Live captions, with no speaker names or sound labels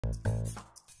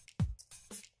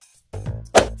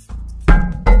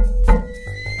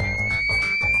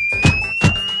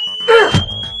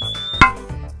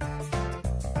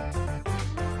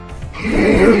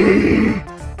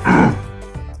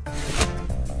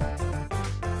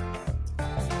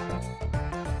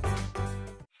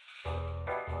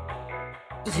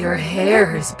Your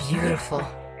hair is beautiful.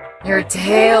 Your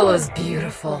tail is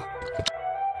beautiful.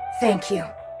 Thank you.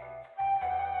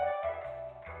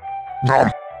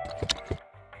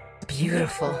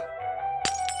 Beautiful.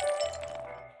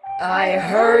 I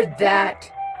heard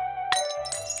that.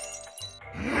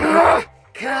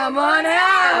 Come on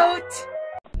out!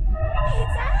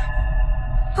 Pizza?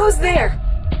 Who's there?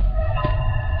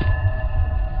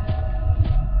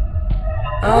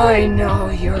 I know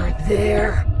you're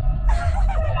there.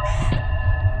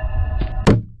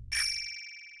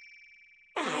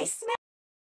 I smell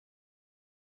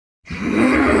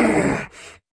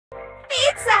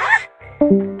pizza!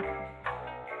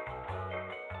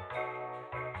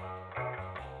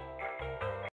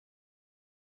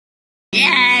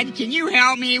 Dad, can you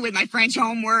help me with my French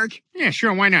homework? Yeah,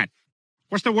 sure, why not?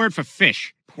 What's the word for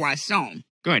fish? Poisson.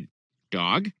 Good.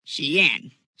 Dog?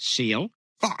 Chien. Seal?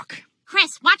 Fuck.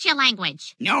 Chris, watch your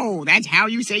language. No, that's how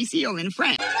you say seal in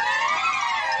French.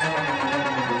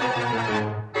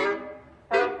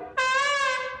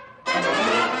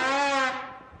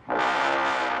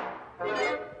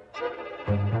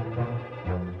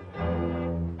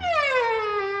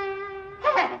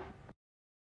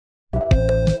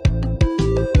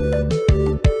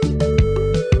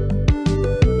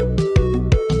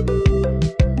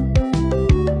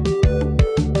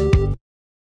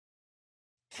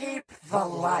 Keep the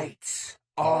lights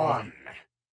on.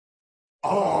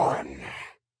 On.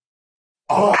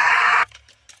 On.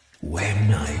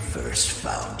 When I first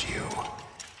found you,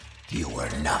 you were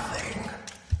nothing.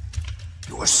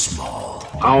 You were small.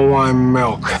 I want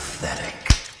milk. Pathetic.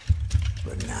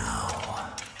 But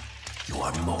now, you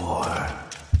are more.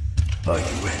 Are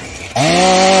you ready?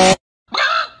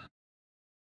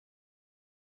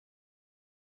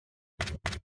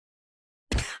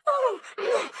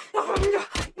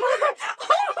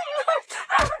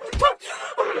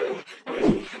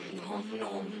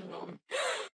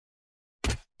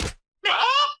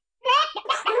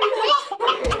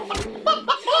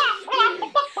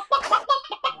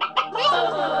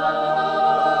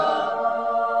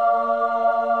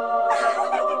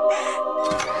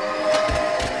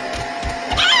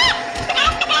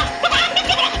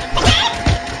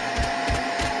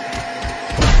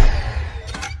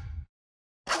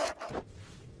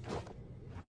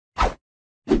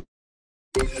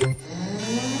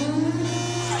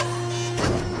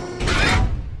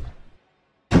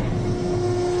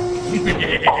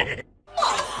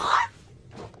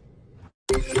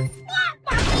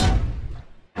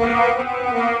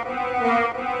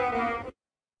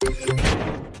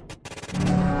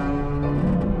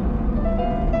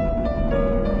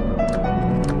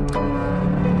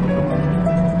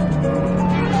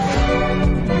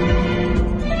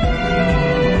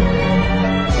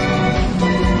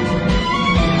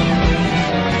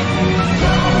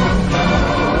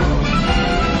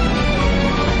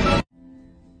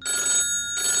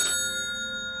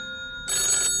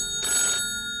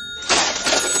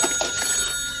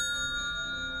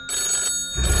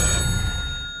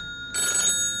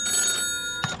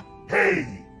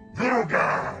 Hey, little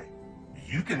guy.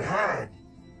 You can hide,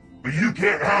 but you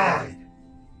can't hide.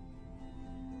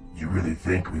 You really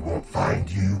think we won't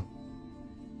find you?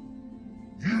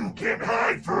 You can't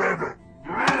hide forever.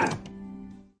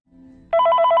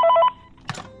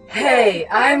 Hey,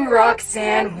 I'm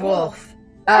Roxanne Wolf.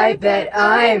 I bet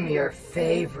I'm your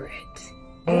favorite.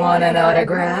 Want an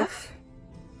autograph?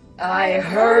 I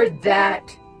heard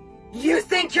that. You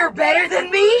think you're better than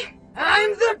me?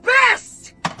 I'm the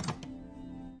best!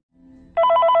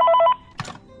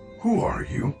 Who are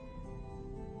you?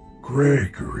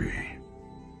 Gregory.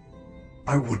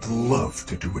 I would love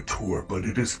to do a tour, but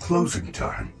it is closing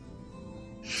time.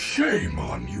 Shame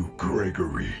on you,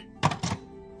 Gregory.